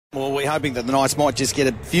Well, we're hoping that the Knights might just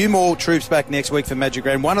get a few more troops back next week for Magic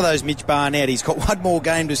Round. One of those, Mitch Barnett, he's got one more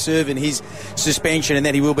game to serve in his suspension, and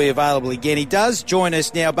then he will be available again. He does join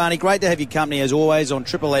us now. Barney, great to have your company as always on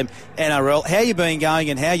Triple M NRL. How you been going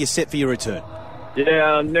and how you set for your return?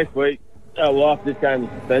 Yeah, next week, well, after this game, the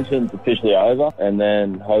suspension's officially over, and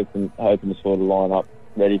then hoping to sort of line up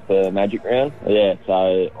ready for Magic Round. Yeah,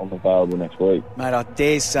 so I'm available next week. Mate, I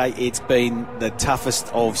dare say it's been the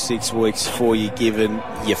toughest of 6 weeks for you, given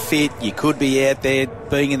you're fit, you could be out there,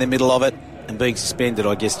 being in the middle of it, and being suspended,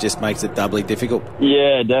 I guess, just makes it doubly difficult.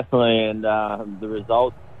 Yeah, definitely, and the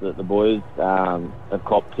results that the boys have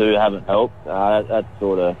copped to haven't helped. That's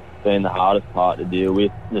sort of been the hardest part to deal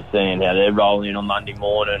with, just seeing how they're rolling in on Monday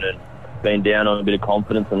morning and being down on a bit of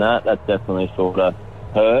confidence and that's definitely sort of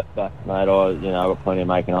hurt, but mate, I've got plenty of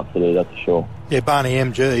making up to do, that's for sure. Yeah, Barney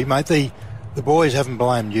MG, mate, the boys haven't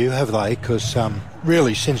blamed you, have they? Because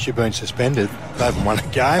really, since you've been suspended, they haven't won a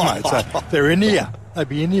game, mate. So they're in here. They'd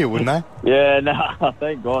be in here, wouldn't they? Yeah, no,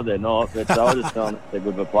 thank God they're not. But I was just telling how good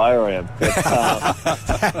of a player I am. But,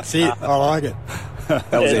 that's it. I like it.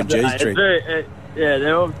 That was MG's trick.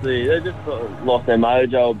 They've just sort of lost their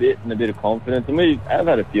mojo a bit and a bit of confidence, and we have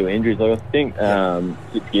had a few injuries. Like I think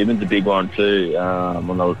Fitzgibbon's a big one too,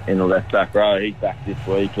 in the left back row. He's back this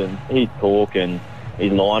week, and his talk and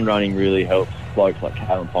his line running really helps blokes like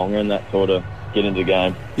Callum Ponga and that sort of get into the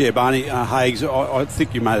game. Yeah, Barney, Hagues, I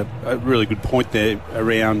think you made a really good point there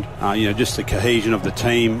around just the cohesion of the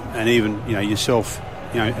team, and even yourself,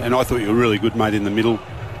 and I thought you were really good, mate, in the middle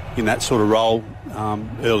in that sort of role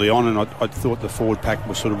early on, and I thought the forward pack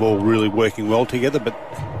was sort of all really working well together, but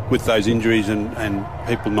with those injuries and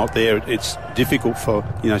people not there, it's difficult for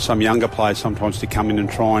some younger players sometimes to come in and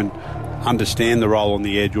try and understand the role on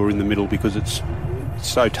the edge or in the middle, because it's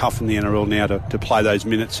so tough in the NRL now to play those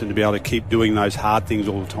minutes and to be able to keep doing those hard things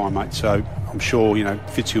all the time, mate. So I'm sure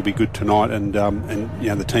Fitzy will be good tonight, and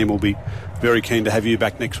the team will be very keen to have you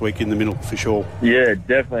back next week in the middle for sure. Yeah,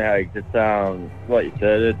 definitely, Hagues. It's like you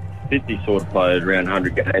said, 50 sort of played around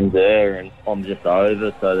 100 games there, and I'm just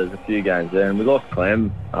over, so there's a few games there. And we lost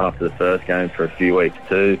Clem after the first game for a few weeks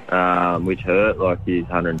too, which hurt, like he's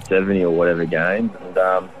 170 or whatever games.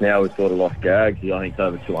 And now we've sort of lost Gags, I think it's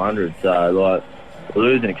over 200. So, like, we're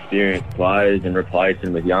losing experienced players and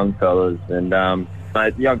replacing with young fellas. And,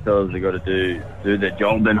 mate, the young fellas have got to do their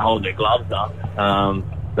job and hold their gloves up.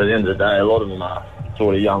 But at the end of the day, a lot of them are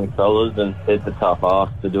sort of young fellas, and it's a tough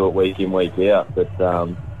ask to do it week in, week out. But,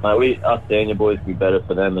 mate, us senior boys will be better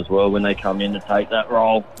for them as well when they come in to take that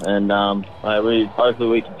role. And mate, hopefully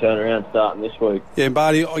we can turn around starting this week. Yeah,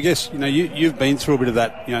 Barty, I guess you've been through a bit of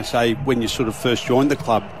that. Say when you sort of first joined the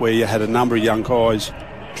club, where you had a number of young guys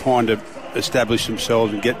trying to establish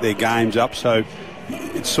themselves and get their games up. So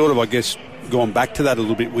it's sort of, I guess, gone back to that a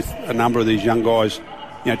little bit with a number of these young guys,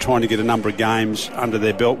 trying to get a number of games under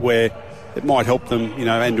their belt where it might help them,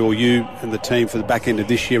 and or you and the team for the back end of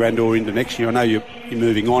this year and or into next year. I know you're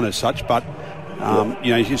moving on as such, but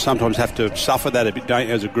you sometimes have to suffer that a bit, don't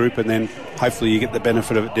you, as a group, and then hopefully you get the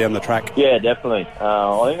benefit of it down the track. Yeah, definitely.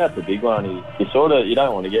 I think that's a big one. You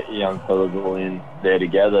don't want to get your young fellas all in there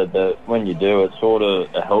together, but when you do,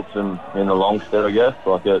 it helps them in the long set, I guess.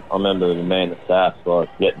 I remember the man at SAS,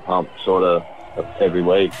 getting pumped sort of every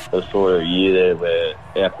week. There was sort of a year there where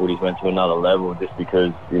our footies went to another level just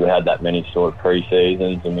because we had that many sort of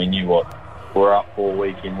pre-seasons, and we knew what we're up for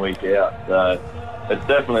week in, week out. So it's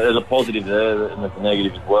definitely, there's a positive there and there's a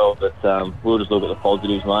negative as well, but we'll just look at the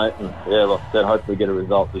positives, mate. And yeah, like I said, hopefully get a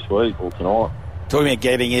result this week or tonight. Talking about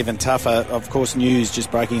getting even tougher, of course, news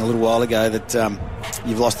just breaking a little while ago that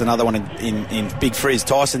you've lost another one in Big Frizz.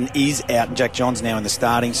 Tyson is out and Jack John's now in the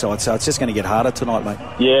starting side, so it's just going to get harder tonight, mate.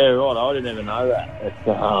 Yeah, right. I didn't even know that.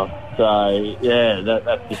 So, yeah,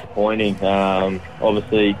 that's disappointing.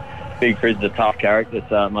 Obviously, Big Frizz is a tough character,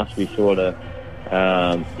 so it must be sort of,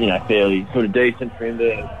 fairly sort of decent for him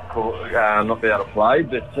to not be able to play.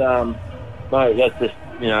 But, mate, that's just,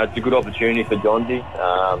 it's a good opportunity for Johnsy.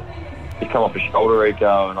 He's come off a shoulder,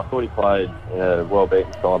 Rico, and I thought he played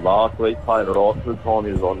well-beaten side last week. Played it right for the time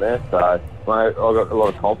he was on there. So, mate, I got a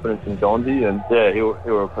lot of confidence in Johnsy, and yeah, he's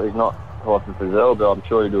not Tyson Frizzell, but I'm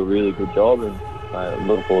sure he'll do a really good job, and I'm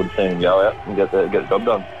looking forward to seeing him go out and get the job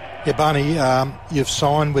done. Yeah, Barney, you've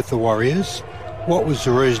signed with the Warriors. What was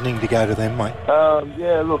the reasoning to go to them, mate?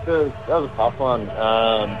 Yeah, look, that was a tough one.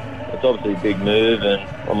 It's obviously a big move, and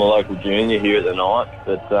I'm a local junior here at the Knights,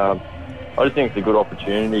 but I just think it's a good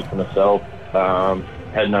opportunity for myself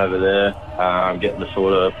heading over there, getting the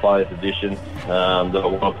sort of player position that I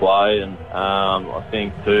want to play. And I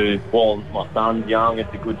think too, while my son's young,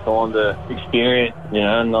 it's a good time to experience,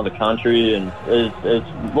 another country. And it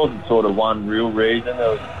wasn't sort of one real reason. There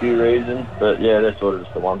was a few reasons, but yeah, they're sort of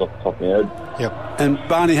just the ones off the top of my head. Yep. And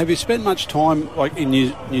Barney, have you spent much time like in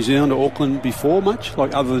New Zealand or Auckland before, much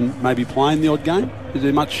like other than maybe playing the odd game? Is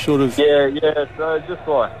there much sort of? Yeah. So just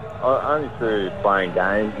like only through playing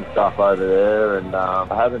games and stuff over there, and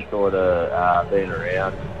I haven't sort of been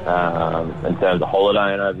around in terms of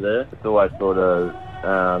holidaying over there. It's always sort of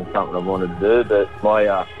something I've wanted to do, but my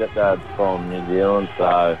stepdad's from New Zealand,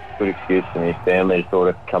 so good excuse for me family to sort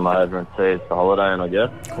of come over and see us for holidaying, I guess.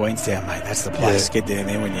 Queenstown, mate, that's the place. Yeah. Get down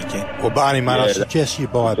there when you can. Well, Barney, mate, I suggest you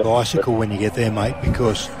buy a bicycle when you get there, mate,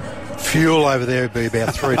 because fuel over there would be about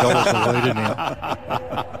 $3 a litre now.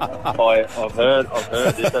 I've heard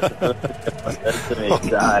this. That's the first thing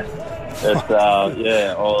said to me.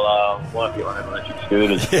 I'll might get one of electric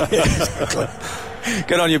scooters. Exactly.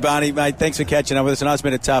 Good on you, Barney, mate. Thanks for catching up with us. I know it's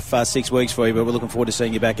been a tough 6 weeks for you, but we're looking forward to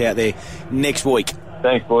seeing you back out there next week.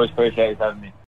 Thanks, boys. Appreciate you having me.